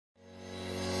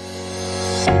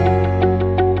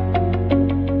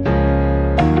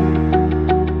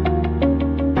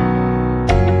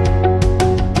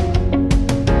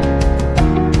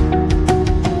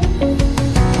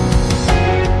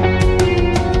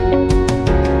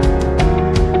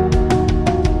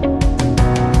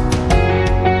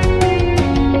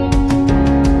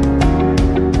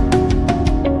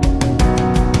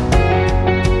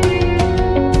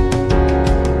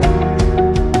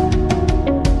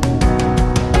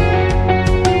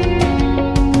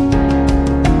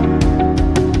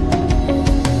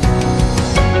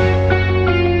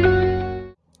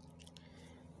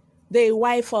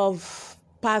wife of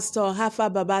Pastor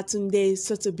Babatunde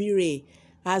Sotitobire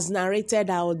has narrated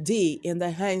her ordeal in the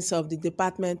hands of the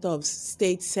Department of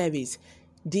State Service,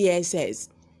 DSS,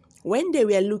 when they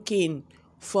were looking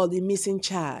for the missing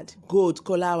child, Gold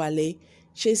Kolawale.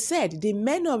 She said the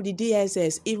men of the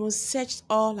DSS even searched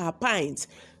all her pints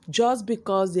just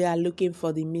because they are looking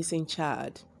for the missing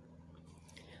child.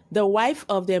 The wife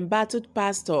of the embattled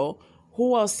pastor, who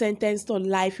was sentenced to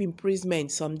life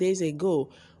imprisonment some days ago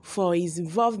for his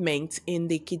involvement in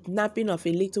the kidnapping of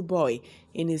a little boy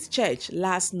in his church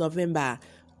last November,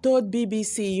 told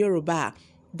BBC Yoruba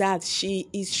that she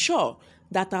is sure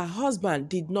that her husband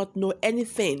did not know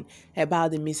anything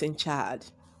about the missing child.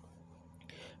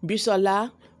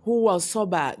 Bisola, who was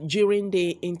sober during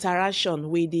the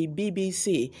interaction with the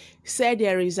BBC, said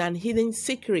there is an hidden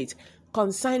secret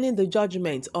concerning the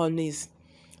judgment on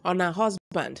her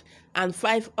husband and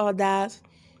 5 other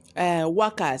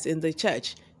workers in the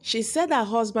church. She said her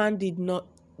husband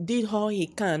did all he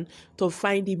can to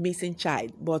find the missing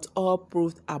child, but all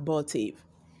proved abortive.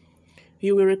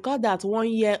 You will recall that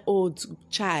 1-year-old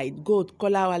child, Gold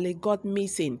Kolawale, got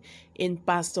missing in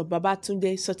Pastor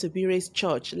Babatunde Sotibire's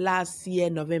church last year,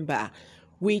 November,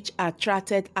 which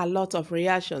attracted a lot of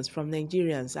reactions from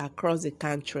Nigerians across the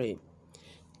country.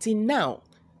 Till now,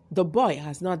 the boy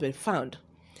has not been found,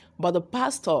 but the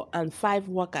pastor and 5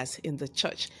 workers in the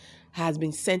church has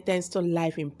been sentenced to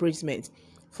life imprisonment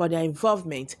for their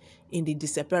involvement in the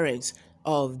disappearance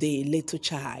of the little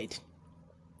child.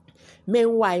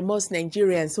 Meanwhile, most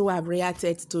Nigerians who have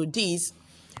reacted to this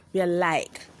were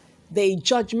like, the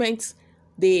judgment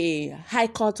the High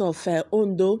Court of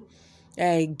Ondo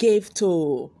gave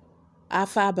to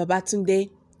Alpha Babatunde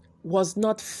was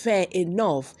not fair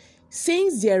enough,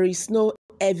 since there is no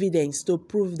evidence to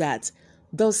prove that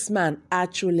this man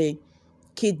actually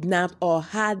kidnapped or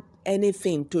had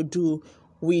anything to do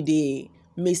with the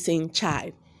missing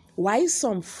child. Why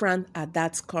some frown at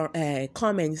that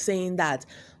comment, saying that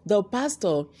the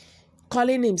pastor,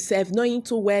 calling himself, knowing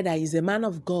too well that he's a man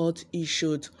of God, he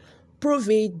should prove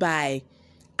it by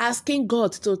asking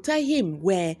God to tell him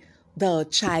where the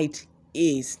child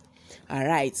is. All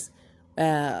right.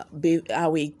 I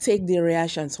will take the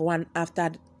reactions one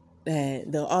after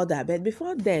the other. But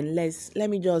before then, let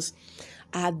me just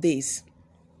add this.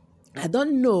 I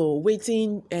don't know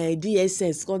waiting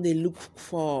DSS when they look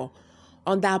for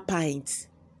under pints.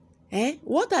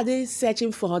 What are they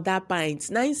searching for under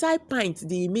pints? Now inside pints,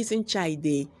 the missing child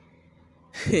dey.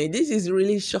 This is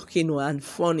really shocking and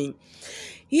funny.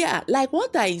 Yeah, like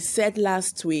what I said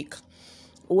last week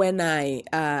when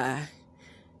I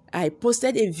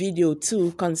posted a video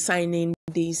too concerning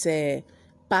this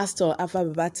Pastor Alpha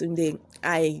Babatunde.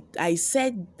 I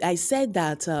said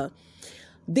that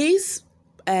this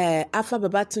Alpha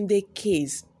Babatunde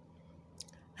case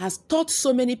has taught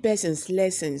so many persons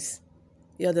lessons.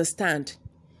 You understand?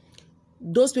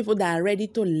 Those people that are ready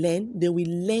to learn, they will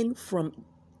learn from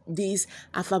this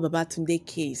Alpha Babatunde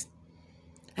case.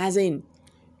 As in,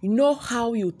 you know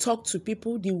how you talk to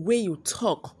people, the way you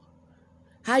talk,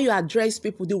 how you address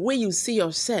people, the way you see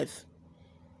yourself.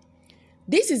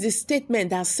 This is the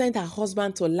statement that sent her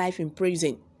husband to life in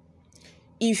prison.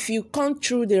 If you come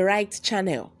through the right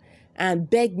channel and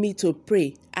beg me to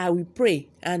pray, I will pray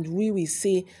and we will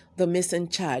see the missing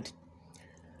child.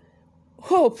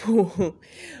 Hope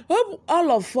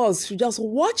all of us should just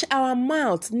watch our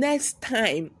mouth next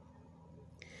time,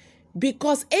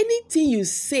 because anything you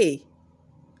say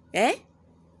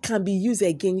can be used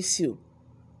against you.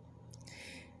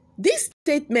 These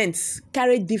statements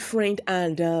carry different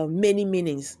and many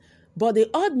meanings, but the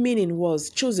odd meaning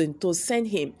was chosen to send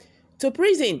him to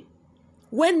prison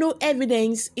when no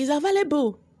evidence is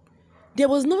available. There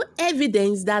was no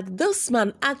evidence that this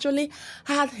man actually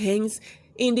had hands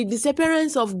in the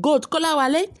disappearance of Gold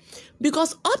Kolawale,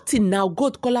 because up till now,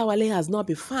 Gold Kolawale has not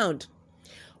been found.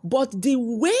 But the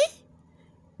way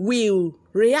we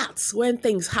react when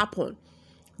things happen,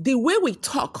 the way we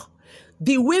talk,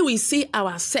 the way we see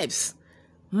ourselves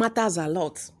matters a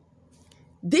lot.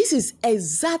 This is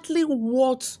exactly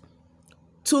what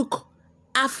took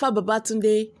Alpha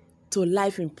Babatunde to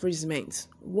life imprisonment.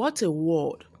 What a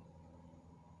word.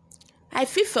 I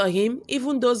feel for him.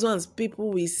 Even those ones,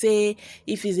 people will say,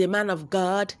 if he's a man of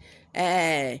God,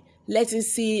 let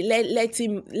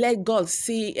God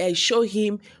see, show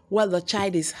him where the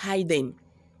child is hiding.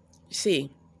 See,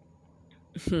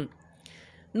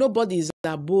 nobody is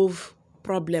above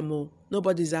problem.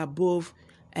 Nobody is above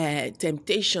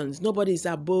temptations. Nobody is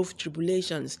above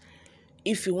tribulations.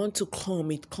 If you want to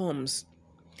come, it comes.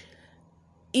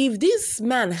 If this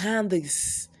man hand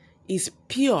is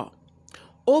pure,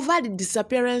 over the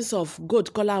disappearance of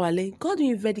God Kolawale, God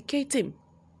will vindicate him.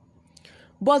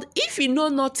 But if you know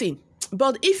nothing,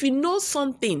 but if you know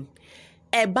something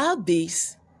about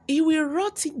this, he will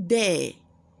rot it there.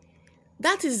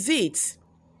 That is it.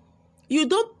 You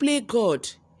don't play God.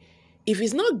 If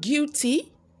he's not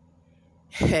guilty,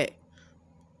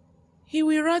 he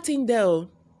will rot in there.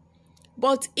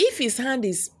 But if his hand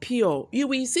is pure, you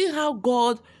will see how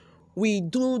God will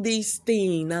do this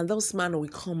thing and those man will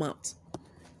come out.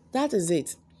 That is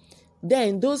it.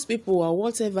 Then those people or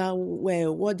whatever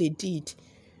were what they did,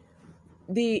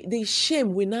 the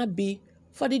shame will not be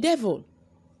for the devil.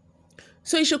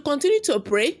 So he should continue to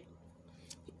pray.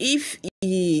 If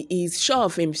he is sure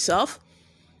of himself,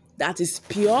 that is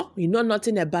pure, you know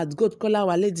nothing about God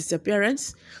Kolawale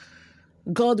disappearance,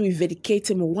 God will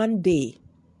vindicate him one day.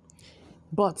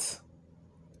 But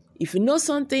if you know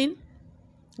something,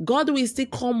 God will still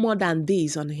come more than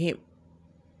this on him.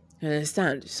 You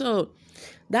understand? So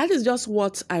that is just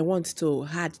what I want to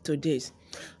add to this.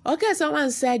 Okay,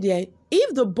 someone said here,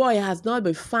 if the boy has not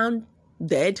been found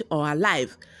dead or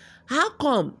alive, how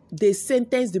come they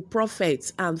sentenced the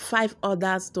prophet and 5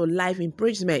 others to life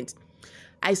imprisonment?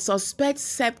 I suspect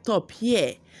set up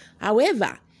here.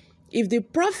 However, if the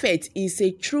prophet is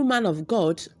a true man of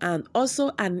God and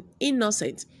also an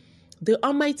innocent, the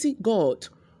Almighty God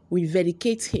will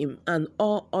vindicate him and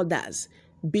all others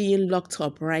being locked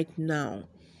up right now.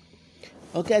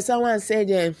 Okay, someone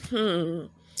said,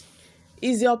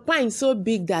 is your pine so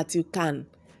big that you can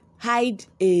hide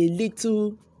a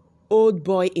little old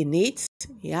boy in it?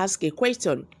 He asked a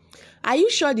question. Are you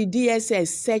sure the DSS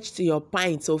searched your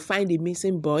pine to find the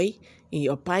missing boy in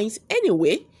your pines?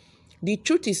 Anyway, the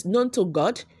truth is known to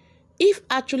God. If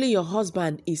actually your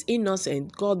husband is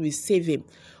innocent, God will save him.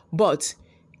 But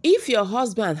if your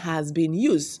husband has been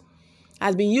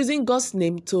using God's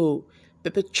name to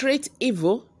perpetrate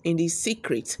evil in the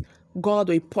secret, God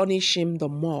will punish him the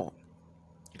more.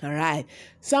 All right.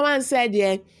 Someone said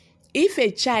here, if a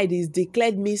child is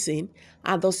declared missing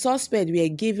and the suspect were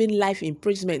given life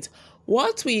imprisonment,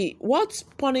 what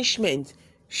punishment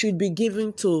should be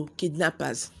given to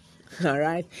kidnappers? All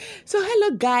right. So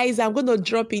hello guys, I'm going to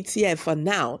drop it here for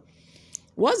now.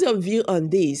 What's your view on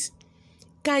this?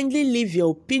 Kindly leave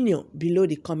your opinion below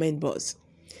the comment box.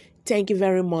 Thank you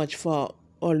very much for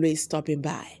always stopping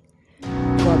by.